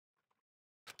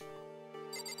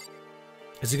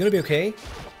Is he gonna be okay?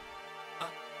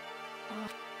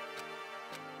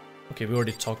 Okay, we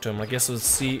already talked to him. I guess let's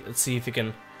see if he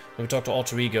can. Maybe talk to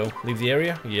Alter Ego. Leave the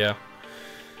area? Yeah.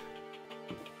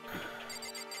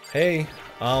 Hey,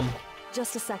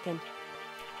 Just a second.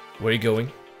 where are you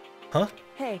going? Huh?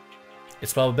 Hey.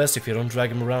 It's probably best if you don't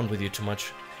drag him around with you too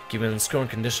much, given his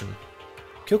current condition.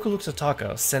 Kyoko looks at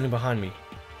Taka, standing behind me.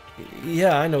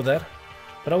 Yeah, I know that.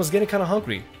 But I was getting kinda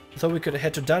hungry. I thought we could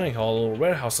head to dining hall or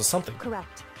warehouse or something.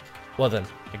 Correct. Well then,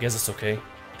 I guess it's okay.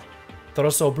 Thought I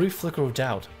saw a brief flicker of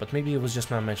doubt, but maybe it was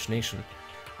just my imagination.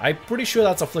 I'm pretty sure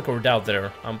that's a flicker of doubt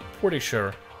there. I'm pretty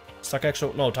sure. Is Taka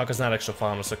actual? No, Taka's not actual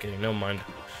farmers. Okay, never mind.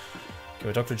 Can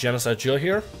we talk to Genocide Jill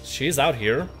here? She's out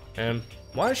here. And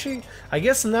why is she? I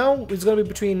guess now it's gonna be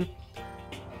between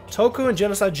Toku and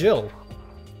Genocide Jill.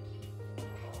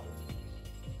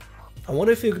 I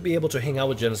wonder if you could be able to hang out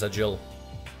with Genocide Jill.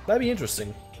 That'd be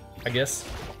interesting, I guess.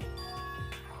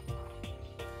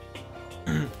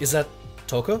 Is that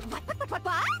Toku?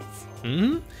 What?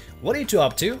 Hmm? What are you two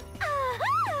up to?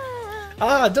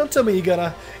 Ah, don't tell me you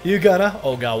gonna.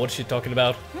 Oh god, what's she talking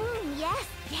about?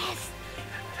 Yes.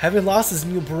 Having lost his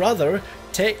new brother,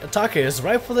 Taka is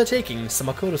ripe for the taking, so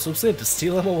Makoto swoops in to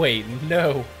steal him away.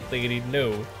 No, lady,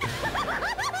 no.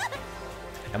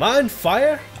 Am I on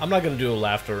fire? I'm not gonna do a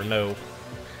laughter, no.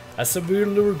 I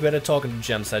severely regretted talking to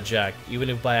Genocide Jack, even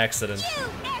if by accident.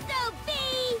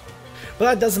 But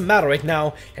that doesn't matter right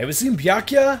now. Have you seen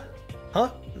Byakuya?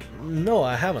 Huh? No,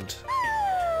 I haven't.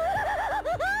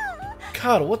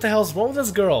 God, what the hell's wrong with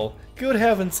this girl? Good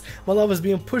heavens, my love is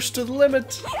being pushed to the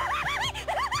limit.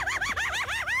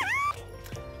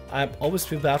 I always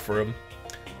feel bad for him.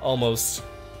 Almost.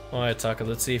 Alright, Taka,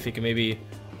 let's see if he can maybe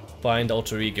find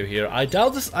Alter Ego here. I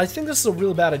doubt this. I think this is a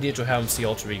real bad idea to have him see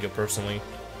Alter Ego, personally.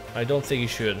 I don't think he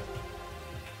should.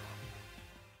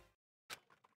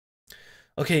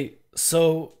 Okay,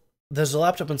 so there's a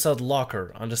laptop inside the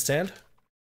locker, understand?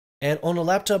 And on the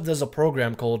laptop there's a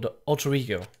program called Alter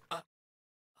Ego.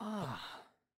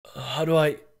 How do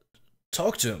I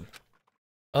talk to him?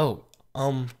 Oh,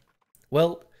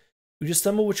 well, you just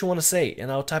tell me what you want to say and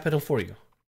I'll type it in for you.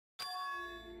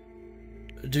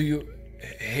 Do you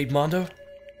hate Mondo?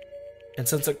 And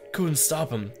since I couldn't stop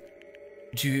him,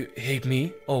 do you hate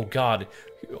me? Oh god.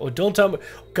 Oh, don't tell me.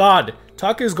 God,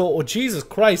 Taka's going, oh Jesus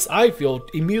Christ, I feel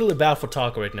immediately bad for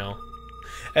Taka right now.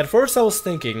 At first I was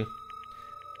thinking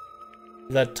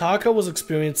that Taka was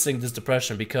experiencing this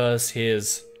depression because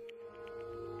his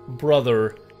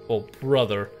brother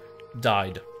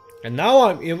died. And now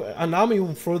I'm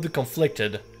even further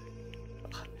conflicted.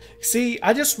 See,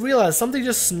 I just realized something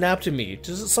just snapped at me.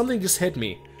 Something just hit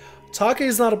me. Taka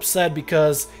is not upset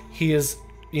because he is,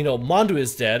 you know, Mondo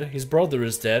is dead, his brother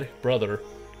is dead,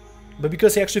 but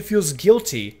because he actually feels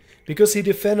guilty because he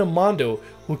defended Mondo,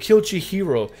 who killed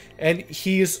Chihiro, and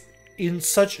he is in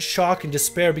such shock and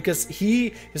despair because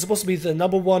he is supposed to be the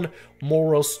 #1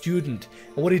 moral student,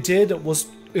 and what he did was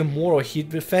immoral. He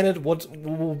defended what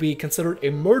will be considered a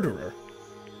murderer.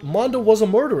 Mondo was a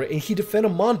murderer, and he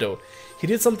defended Mondo. He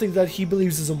did something that he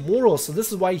believes is immoral, so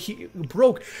this is why he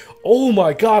broke. Oh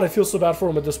my god, I feel so bad for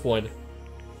him at this point.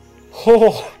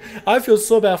 Oh, I feel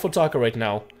so bad for Taka right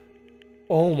now.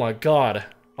 Oh my god.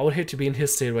 I would hate to be in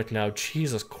his state right now.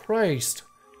 Jesus Christ.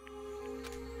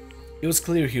 It was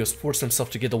clear he was forcing himself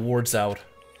to get the words out.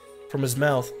 From his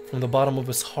mouth, from the bottom of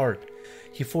his heart,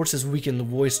 he forced his weakened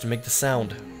voice to make the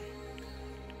sound.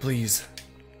 Please.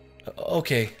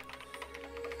 Okay.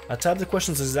 I typed the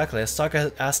questions exactly as Taka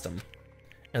had asked him.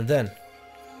 And then...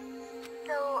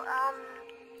 So,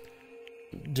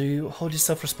 do you hold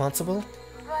yourself responsible?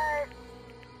 but...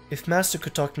 If Master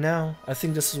could talk now, I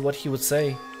think this is what he would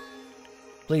say.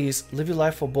 Please, live your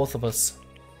life for both of us.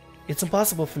 It's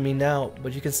impossible for me now,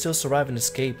 but you can still survive and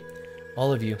escape.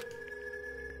 All of you.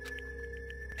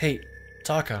 Hey,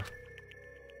 Taka.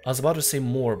 I was about to say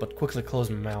more, but quickly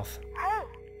closed my mouth. Hey!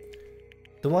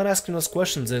 The one asking those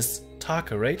questions is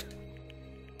Taka, right?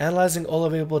 Analyzing all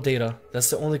available data, that's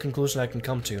the only conclusion I can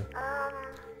come to.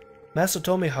 Master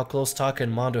told me how close Taka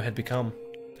and Mondo had become.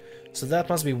 So that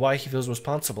must be why he feels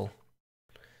responsible.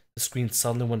 The screen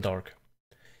suddenly went dark.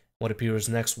 What appears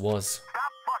next was...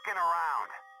 Stop fucking around!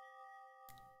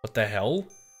 What the hell?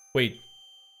 Wait.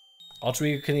 Alter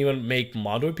Ego can even make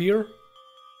Mondo appear?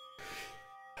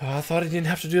 I thought he didn't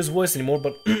have to do his voice anymore,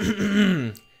 but...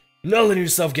 You're not letting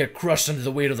yourself get crushed under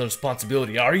the weight of the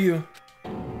responsibility, are you?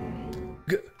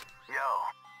 Yo.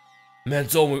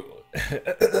 Man's only...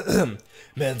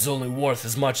 Man's only worth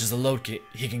as much as the load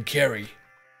he can carry.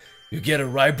 You get it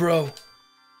right, bro?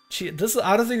 Gee,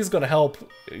 I don't think it's gonna help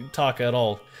Taka at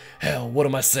all. Hell, what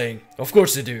am I saying? Of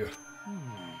course I do.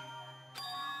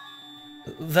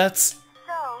 That's...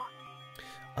 So,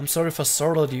 I'm sorry if I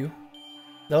startled you.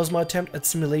 That was my attempt at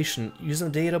simulation,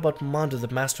 using the data about Mondo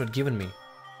the Master had given me.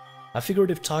 I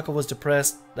figured if Taka was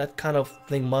depressed, that kind of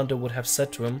thing Mondo would have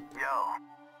said to him. Yo.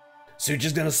 So you're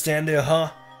just gonna stand there,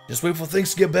 huh? Just wait for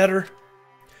things to get better?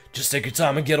 Just take your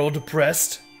time and get all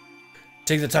depressed?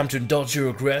 Take the time to indulge your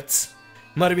regrets?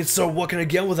 You might even start walking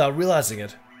again without realizing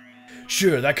it.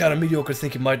 Sure, that kind of mediocre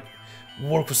thinking might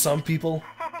work for some people.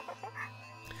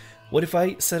 What if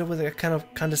I said it with a kind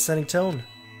of condescending tone?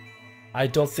 I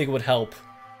don't think it would help.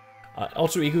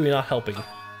 Alter ego, you're not helping.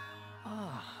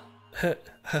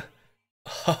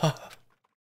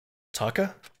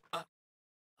 Taka?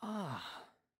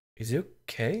 Is he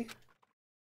okay?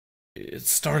 It's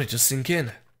starting to sink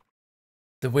in.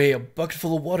 The way a bucket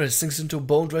full of water sinks into a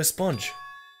bone-dry sponge.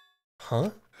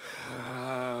 Huh?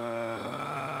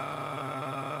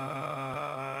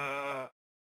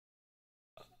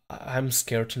 I'm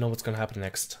scared to know what's gonna happen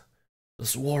next.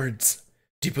 Those words,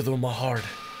 deeper than my heart.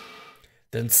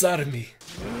 They're inside of me.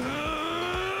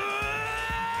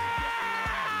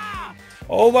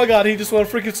 Oh my god, he just went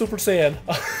freaking Super Saiyan.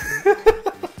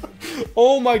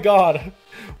 Oh my god.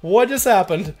 What just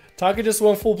happened? Taka just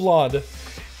went full blonde.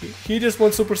 He just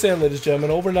went Super Saiyan, ladies and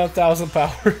gentlemen. Over 9,000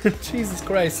 power. Jesus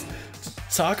Christ.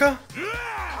 Taka?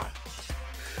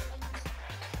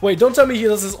 Wait, don't tell me he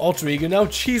does his alter ego now.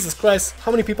 Jesus Christ.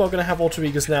 How many people are gonna have alter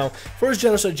egos now? First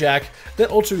Genocide Jack, then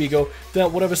alter ego,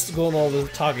 then whatever's going on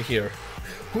with Taka here.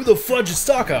 Who the fudge is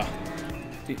Taka?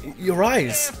 Your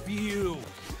eyes. F you.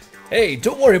 Hey,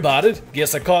 don't worry about it.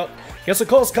 Guess I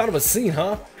caused kind of a scene,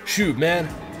 huh? Shoot, man.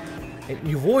 And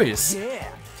your voice.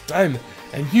 Yeah. I'm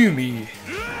and you me.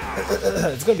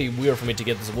 It's gonna be weird for me to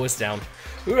get this voice down.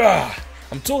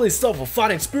 I'm totally stuffed with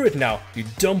fighting spirit now, you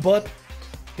dumb butt.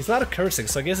 He's not a cursing,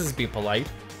 so I guess he's being polite.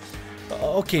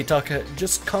 Okay, Taka,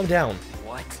 just calm down.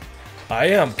 What? I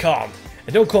am calm,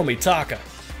 and don't call me Taka.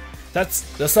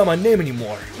 That's not my name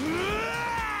anymore.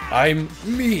 I'm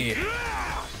me.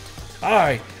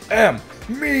 I am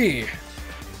me.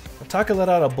 Taka let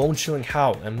out a bone-chilling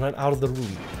howl and ran out of the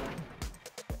room.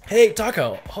 Hey,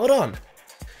 Taka, hold on.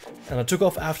 And I took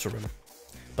off after him,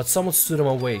 but someone stood in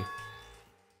my way.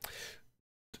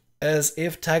 As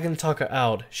if tagging Taka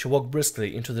out, she walked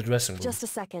briskly into the dressing room. Just a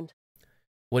second.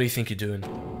 What do you think you're doing?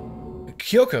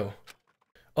 Kyoko!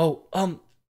 Oh,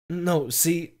 no,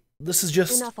 see, this is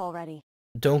just... Enough already.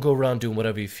 Don't go around doing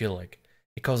whatever you feel like.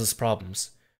 It causes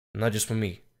problems. Not just for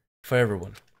me, for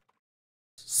everyone.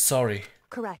 Sorry.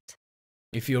 Correct.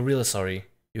 If you're really sorry,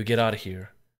 you get out of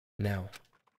here. Now.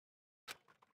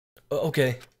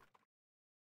 Okay.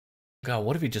 God,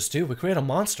 what did we just do? We create a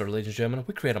monster, ladies and gentlemen.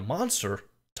 We create a monster.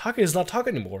 Taka is not Taka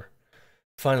anymore.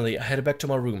 Finally, I headed back to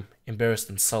my room, embarrassed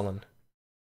and sullen.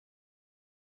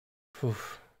 Whew.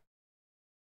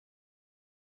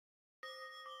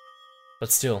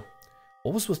 But still,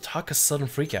 what was with Taka's sudden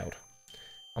freakout?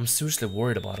 I'm seriously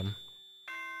worried about him.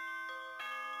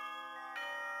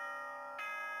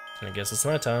 I guess it's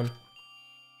nighttime.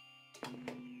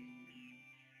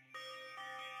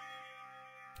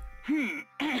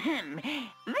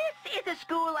 This is a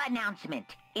school announcement.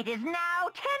 It is now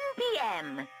 10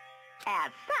 p.m.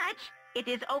 As such, it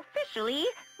is officially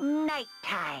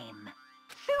nighttime.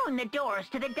 Soon the doors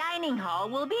to the dining hall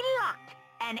will be locked,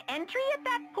 and entry at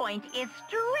that point is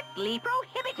strictly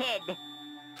prohibited.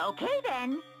 Okay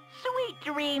then, sweet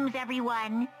dreams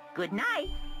everyone. Good night,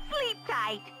 sleep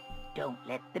tight. Don't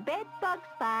let the bed bugs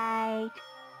bite.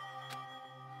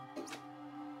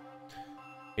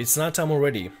 It's nighttime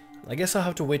already. I guess I'll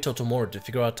have to wait till tomorrow to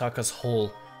figure out Taka's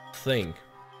whole thing.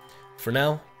 For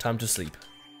now, time to sleep.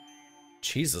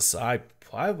 Jesus, I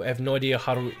have no idea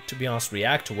how to be honest,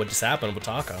 react to what just happened with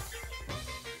Taka.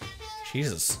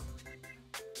 Jesus.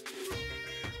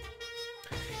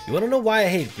 You wanna know why I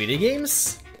hate video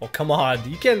games? Oh, come on,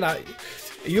 you cannot...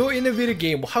 You're in a video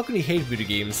game, how can you hate video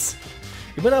games?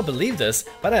 You might not believe this,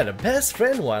 but I had a best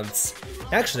friend once.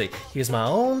 Actually, he was my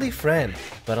only friend,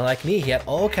 but unlike me, he had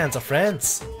all kinds of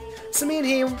friends. So me and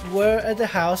him were at the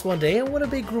house one day, and when a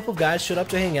big group of guys showed up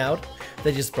to hang out,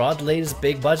 they just brought the latest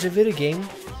big budget video game.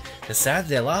 They sat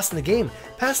there lost in the game,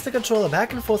 passed the controller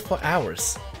back and forth for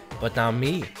hours. But not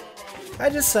me. I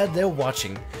just sat there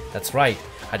watching. That's right,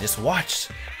 I just watched.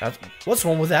 What's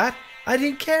wrong with that? I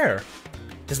didn't care.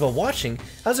 Just by watching,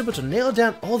 I was able to nail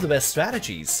down all the best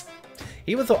strategies.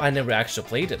 Even though I never actually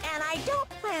played it. And I don't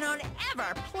plan on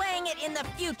ever playing it in the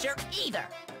future either.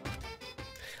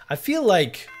 I feel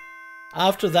like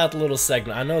after that little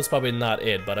segment, I know it's probably not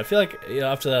it, but I feel like, you know,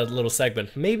 after that little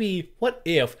segment, maybe, what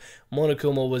if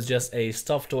Monokuma was just a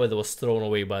stuffed toy that was thrown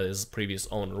away by his previous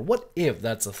owner? What if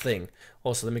that's a thing?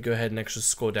 Also, let me go ahead and actually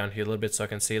scroll down here a little bit so I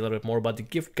can see a little bit more about the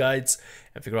gift guides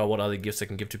and figure out what other gifts I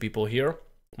can give to people here.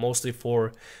 Mostly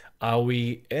for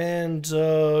Aoi and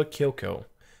Kyoko.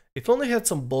 If only had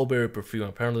some Bulberry perfume,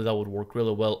 apparently that would work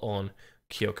really well on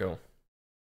Kyoko.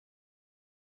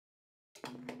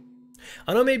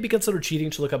 I know maybe consider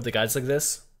cheating to look up the guides like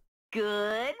this. Good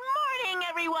morning,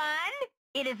 everyone!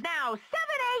 It is now 7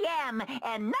 a.m.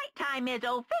 and nighttime is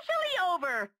officially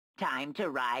over. Time to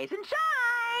rise and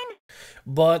shine!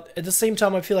 But at the same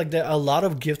time, I feel like there are a lot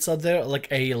of gifts out there, like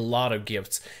a lot of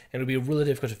gifts, and it would be really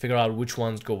difficult to figure out which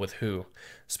ones go with who.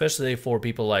 Especially for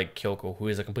people like Kyoko, who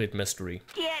is a complete mystery.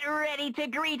 Get ready to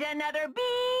greet another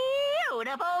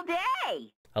beautiful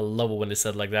day! I love it when they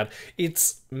said it like that.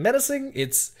 It's menacing,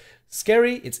 it's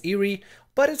scary, it's eerie,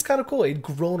 but it's kind of cool. It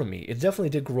grew on me. It definitely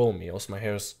did grow on me. Also, my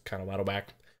hair is kind of out of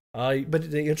back.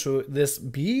 But the intro, this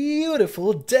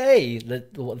beautiful day,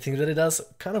 that the thing that it does,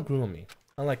 kind of grew on me.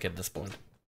 I like it at this point.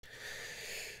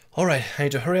 Alright, I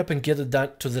need to hurry up and get to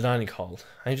the dining hall.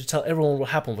 I need to tell everyone what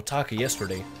happened with Taka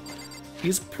yesterday.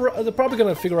 They're probably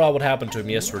gonna figure out what happened to him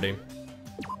yesterday.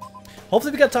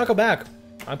 Hopefully we get Taka back.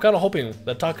 I'm kind of hoping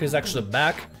that Taka is actually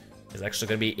back. Is actually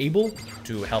gonna be able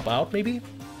to help out, maybe?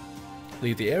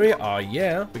 Leave the area?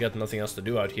 Yeah, we got nothing else to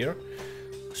do out here.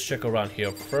 Let's check around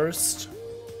here first.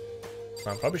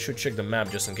 I probably should check the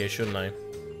map just in case, shouldn't I?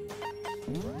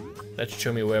 That should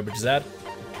show me where everybody's at.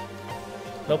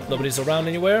 Nope, nobody's around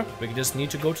anywhere. We just need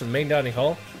to go to the main dining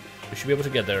hall. We should be able to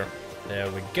get there. There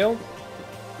we go.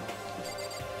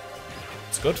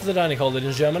 Let's go to the dining hall, ladies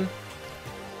and gentlemen.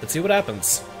 Let's see what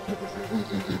happens.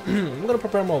 I'm gonna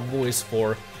prepare my voice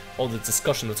for all the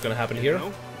discussion that's gonna happen here.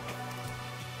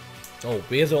 Oh,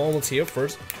 we have the only ones here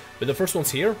first. We're the first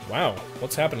ones here? Wow,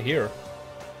 what's happened here?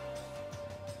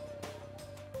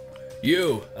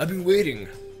 Yo, I've been waiting.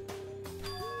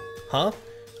 Huh?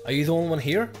 Are you the only one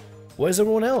here? Where's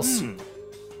everyone else?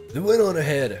 They went on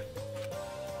ahead.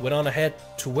 Went on ahead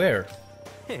to where?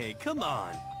 Hey, come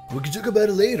on. We can talk about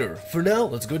it later. For now,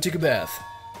 let's go take a bath.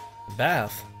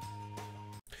 Bath?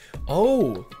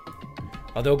 Oh!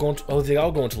 Are they all going to, oh, they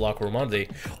are going to locker room, aren't they?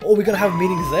 Oh, we're gonna have a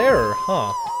meeting there,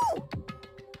 huh?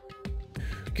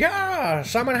 Yeah,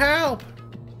 someone help!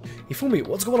 Ifumi,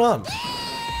 what's going on?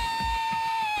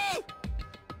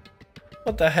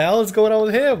 What the hell is going on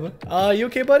with him? You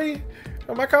okay, buddy?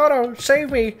 Oh, Makoto,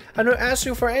 save me! I don't ask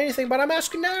you for anything, but I'm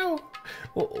asking now!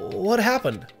 What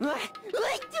happened?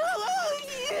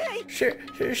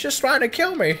 She's just trying to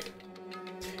kill me!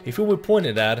 Ifumi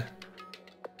pointed at...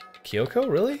 Kyoko,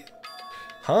 really?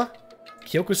 Huh?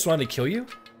 Kyoko's trying to kill you?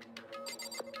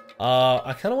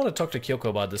 I kinda want to talk to Kyoko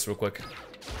about this real quick.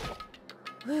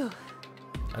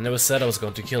 I never said I was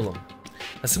going to kill him.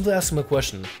 I simply asked him a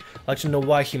question. I'd like to know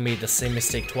why he made the same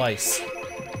mistake twice.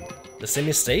 The same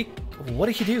mistake? What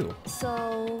did he do?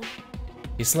 So...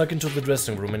 He snuck into the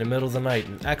dressing room in the middle of the night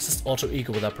and accessed Alter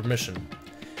Ego without permission.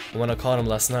 And when I caught him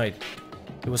last night,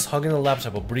 he was hugging a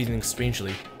laptop while breathing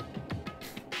strangely.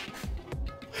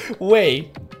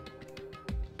 Wait.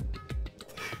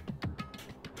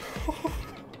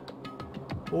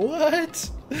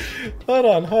 What? Hold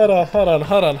on.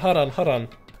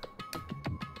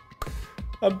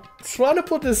 I'm trying to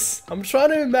put this, I'm trying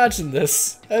to imagine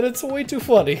this, and it's way too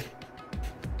funny.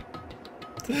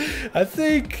 I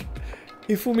think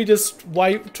Ifumi just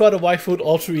tried to waifu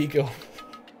Alter Ego.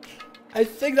 I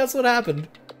think that's what happened.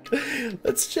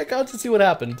 Let's check out to see what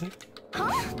happened.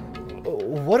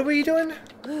 What were you doing?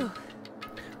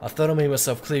 I thought I made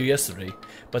myself clear yesterday,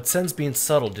 but since being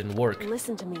subtle didn't work.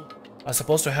 Listen to me. I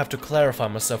suppose I have to clarify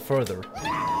myself further.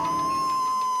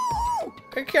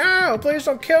 Hey, Carol, please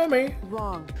don't kill me.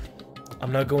 Wrong.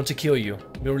 I'm not going to kill you,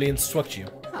 merely instruct you.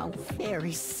 How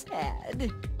very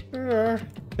sad.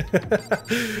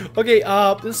 Okay,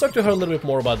 let's talk to her a little bit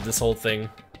more about this whole thing.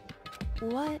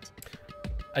 What?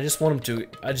 I just want to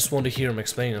hear him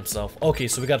explain himself. Okay,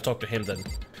 so we gotta talk to him then.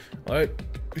 Alright,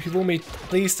 Hifumi,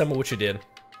 please tell me what you did.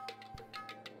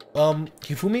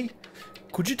 Hifumi?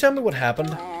 Could you tell me what happened?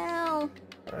 Well...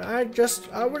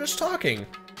 we're just talking.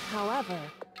 However...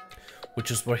 Which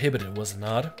is prohibited, was it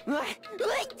not?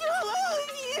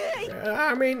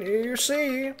 I mean, you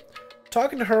see,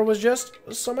 talking to her was just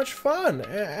so much fun,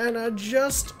 and I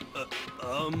just...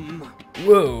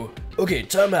 Whoa, okay,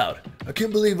 time out. I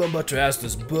can't believe I'm about to ask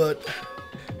this, but...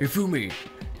 Hifumi,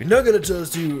 you're not gonna tell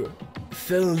us you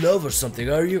fell in love or something,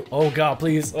 are you? Oh god,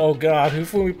 please, oh god,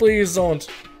 Hifumi, please don't.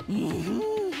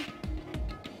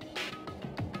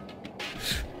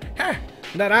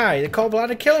 That I, the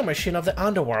cold-blooded killing machine of the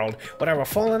underworld, would ever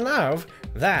fall in love,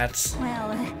 that's...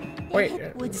 Well, Wait,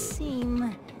 it would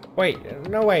seem... Wait,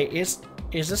 no way, is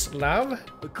this love?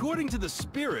 According to the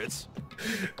spirits,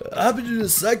 I've been doing a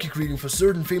psychic reading for a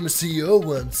certain famous CEO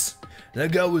once.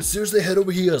 That guy was seriously head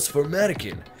over heels for a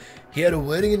mannequin. He had a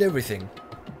wedding and everything.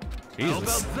 how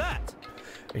about that?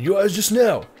 And your eyes just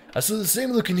now, I saw the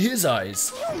same look in his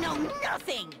eyes. You know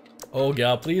nothing. Oh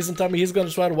god, please don't tell me he's gonna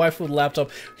try to wife with the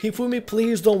laptop. Hifumi,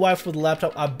 please don't wife with the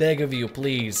laptop, I beg of you,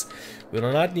 please. We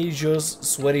do not need your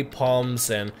sweaty palms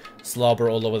and slobber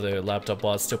all over the laptop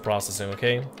while it's still processing,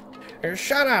 okay?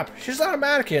 Shut up! She's not a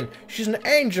mannequin! She's an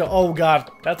angel! Oh god,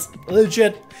 that's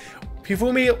legit.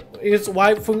 Hifumi is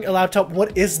wifing a laptop.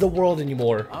 What is the world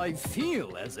anymore? I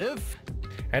feel as if...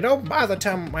 And don't bother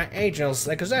telling me my angels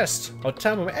exist, or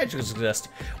tell me my angels exist.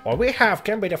 What we have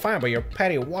can be defined by your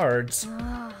petty words.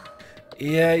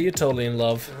 Yeah, you're totally in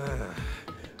love.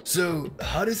 So,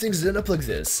 how do things end up like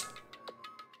this?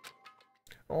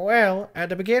 Well, at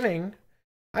the beginning,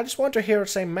 I just want to hear it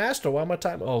say master one more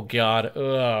time. Oh god,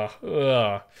 ugh.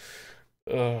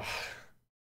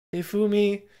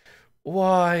 Hifumi,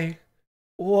 why?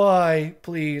 Why?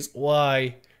 Please,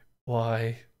 why?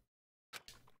 Why?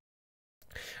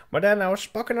 But then I was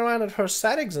poking around at her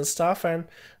settings and stuff, and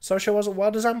so she was a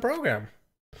well-designed program.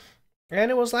 And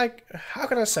it was like, how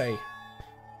can I say?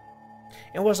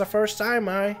 It was the first time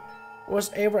I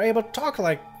was ever able to talk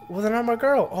like with a normal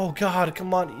girl. Oh god,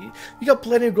 come on. You got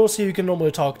plenty of girls here you can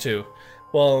normally talk to.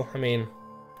 Well, I mean,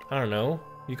 I don't know.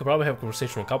 You could probably have a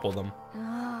conversation with a couple of them.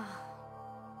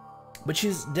 But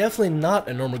she's definitely not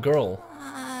a normal girl.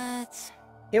 What?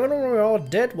 Even when we all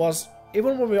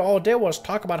did was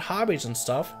talk about hobbies and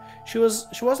stuff, she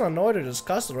wasn't annoyed or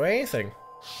disgusted or anything.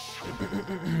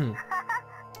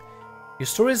 Your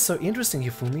story is so interesting,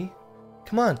 Hifumi.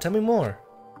 Come on, tell me more.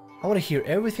 I want to hear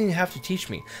everything you have to teach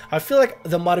me. I feel like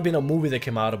there might have been a movie that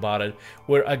came out about it,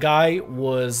 where a guy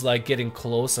was like getting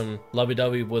close and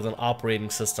lovey-dovey with an operating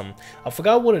system. I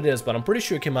forgot what it is, but I'm pretty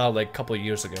sure it came out like a couple of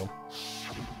years ago.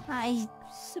 I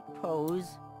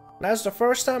suppose. That's the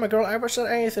first time a girl ever said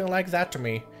anything like that to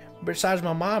me. Besides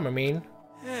my mom, I mean.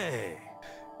 Hey,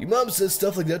 Your mom says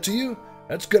stuff like that to you?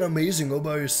 That's kinda amazing all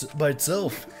by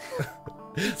itself.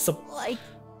 Like...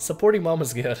 Supporting mom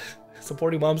is good.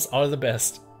 Supporting moms are the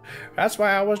best. That's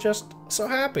why I was just so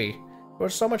happy. It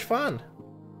was so much fun.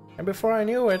 And before I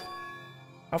knew it,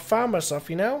 I found myself,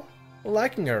 you know,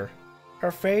 liking her.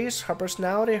 Her face, her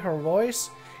personality, her voice,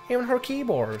 even her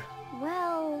keyboard.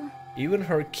 Well... Even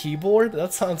her keyboard?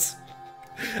 That sounds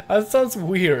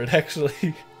weird,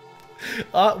 actually.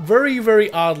 Very,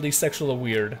 very oddly sexual and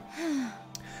weird.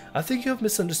 I think you have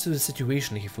misunderstood the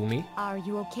situation, Hifumi. Are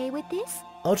you okay with this?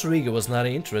 Alter Ego was not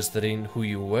interested in who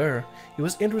you were, he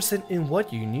was interested in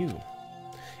what you knew.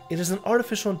 It is an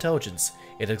artificial intelligence,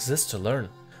 it exists to learn.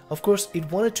 Of course,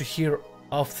 it wanted to hear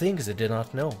of things it did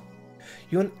not know.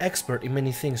 You're an expert in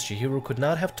many things Chihiro could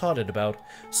not have taught it about,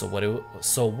 for what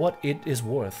it's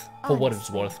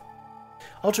worth.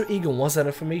 Alter Ego wants that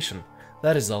information,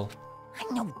 that is all.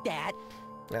 I know that.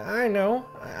 I know,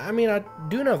 I mean I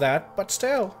do know that, but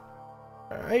still.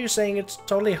 Are you saying it's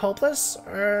totally hopeless,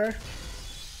 or...?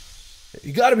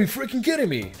 You gotta be freaking kidding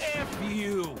me! F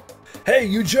you! Hey,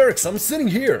 you jerks! I'm sitting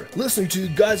here, listening to you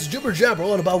guys jibber jabber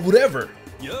on about whatever.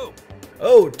 Yo!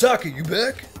 Oh, Taka, you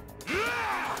back?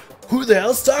 Who the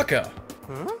hell's Taka?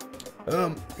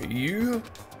 Huh? You?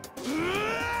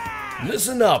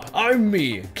 Listen up, I'm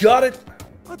me, got it?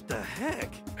 What the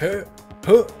heck?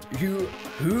 You,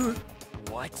 who?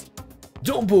 What?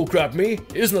 Don't bullcrap me,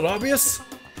 isn't it obvious?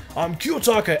 I'm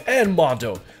Kyotaka and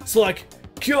Mondo, so like,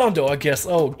 Kyondo, I guess.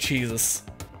 Oh, Jesus.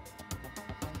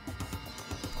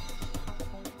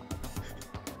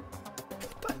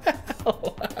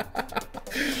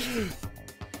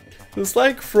 It's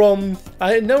like from...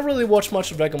 I never really watched much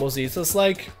of Dragon Ball Z, so it's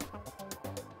like...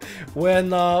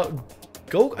 When, I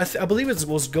believe it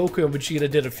was Goku and Vegeta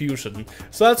did a fusion.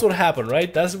 So that's what happened,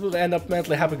 right? That's what ended up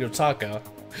mentally happening to Taka.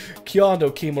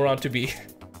 Kyondo came around to be...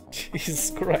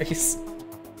 Jesus Christ.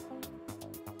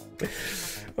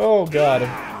 Oh god.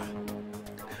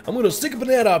 I'm gonna stick a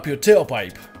banana up your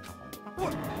tailpipe.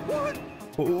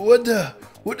 What the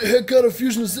heck kind of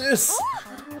fusion is this?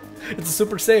 It's a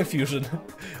Super Saiyan fusion.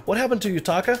 What happened to you,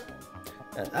 Taka?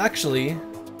 Actually,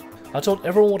 I told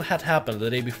everyone what had happened the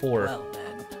day before. Well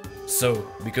then. So,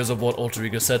 because of what Alter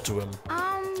Ego said to him.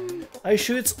 Are you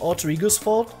sure it's Alter Ego's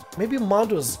fault? Maybe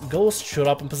Mondo's ghost showed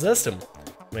up and possessed him.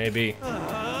 Maybe.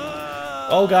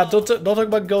 Oh god, don't talk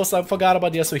about ghosts, I forgot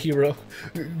about Yasuhiro.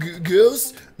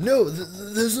 Ghost? No,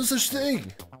 there's no such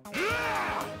thing.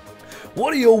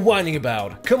 What are you whining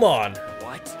about? Come on.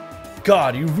 What?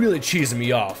 God, you really cheesing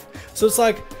me off. So it's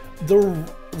like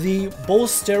the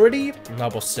boisterity,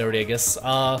 not boisterity, I guess.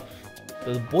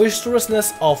 The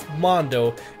boisterousness of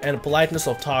Mondo and the politeness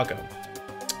of Taka.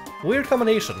 Weird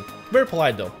combination. Very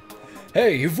polite though.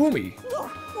 Hey, Hifumi.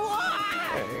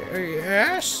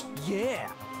 Yes?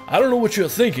 Yeah. I don't know what you're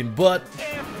thinking, but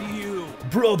F you.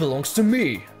 bro belongs to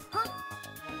me.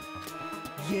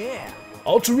 Yeah.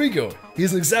 Alter ego.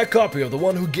 He's an exact copy of the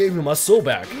one who gave me my soul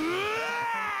back.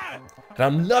 And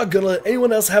I'm not gonna let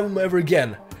anyone else have him ever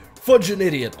again. Fudge an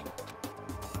idiot.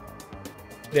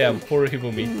 Damn, poor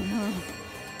Hifumi.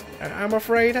 I'm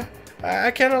afraid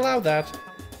I can't allow that.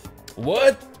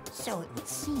 What? So it would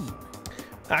seem.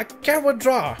 I can't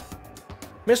withdraw.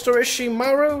 Mr.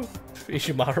 Ishimaru?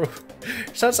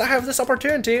 Since I have this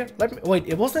opportunity, let me— wait,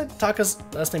 it wasn't Taka's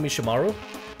last name Ishimaru?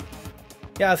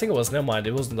 Yeah, I think it was. Never mind,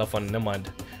 it wasn't that funny, never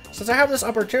mind. Since I have this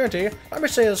opportunity, let me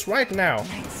say this right now.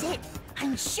 That's it.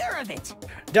 I'm sure of it.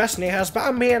 Destiny has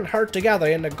bound me and her together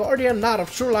in the guardian knot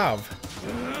of true love.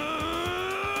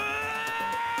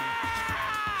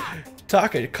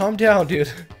 Taka, calm down,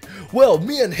 dude. Well,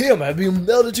 me and him have been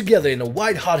melded together in a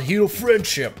white-hot hero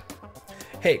friendship.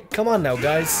 Hey, come on now,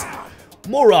 guys.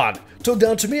 Moron, talk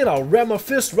down to me and I'll ram my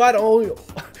fist right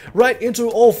into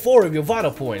all 4 of your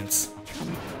vital points.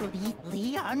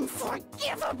 Completely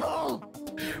unforgivable.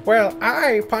 Well,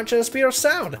 I punch at the speed of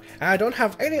sound. I don't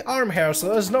have any arm hair, so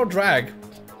there's no drag.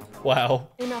 Wow.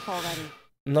 Enough already.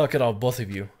 Knock it off, both of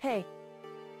you. Hey,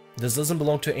 This doesn't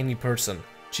belong to any person.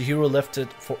 Chihiro left it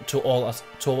to all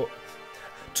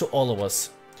of us.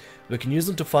 We can use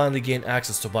them to finally gain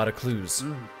access to vital clues.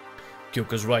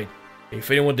 Kyoko's right.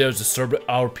 If anyone dares disturb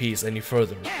our peace any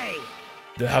further,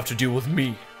 they'll have to deal with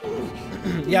me.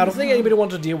 Yeah, I don't think anybody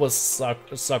wanted to deal with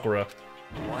Sakura.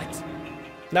 What?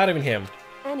 Not even him.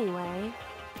 anyway.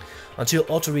 Until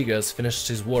Alter Ego has finished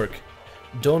his work,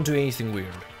 don't do anything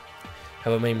weird.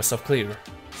 Have I made myself clear?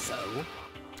 So?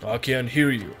 I can't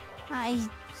hear you. I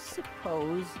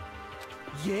suppose.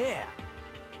 Yeah.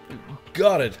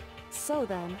 Got it. So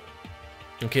then,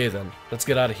 Okay then, let's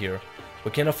get out of here.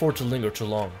 We can't afford to linger too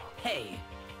long. Hey.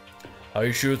 Are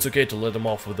you sure it's okay to let them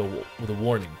off with a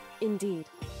warning? indeed.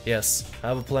 Yes, I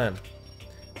have a plan.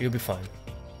 You'll be fine.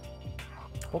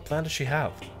 What plan does she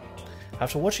have?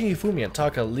 After watching Hifumi and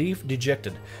Taka leave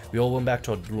dejected, we all went back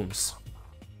to our rooms.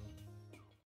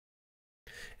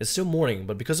 It's still morning,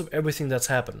 but because of everything that's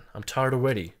happened, I'm tired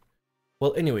already.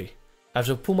 Well, anyway, I have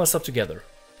to pull myself together.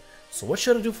 So what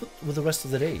should I do with the rest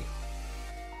of the day?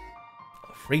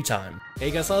 Free time.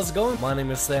 Hey guys, how's it going? My name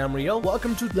is Sam Rio.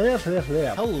 Welcome to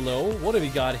Hello, what have we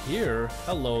got here?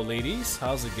 Hello ladies,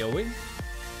 how's it going?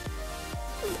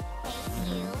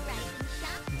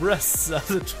 Breasts as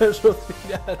a treasure of the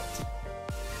net.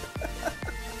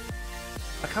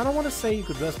 I kind of want to say you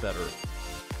could dress better.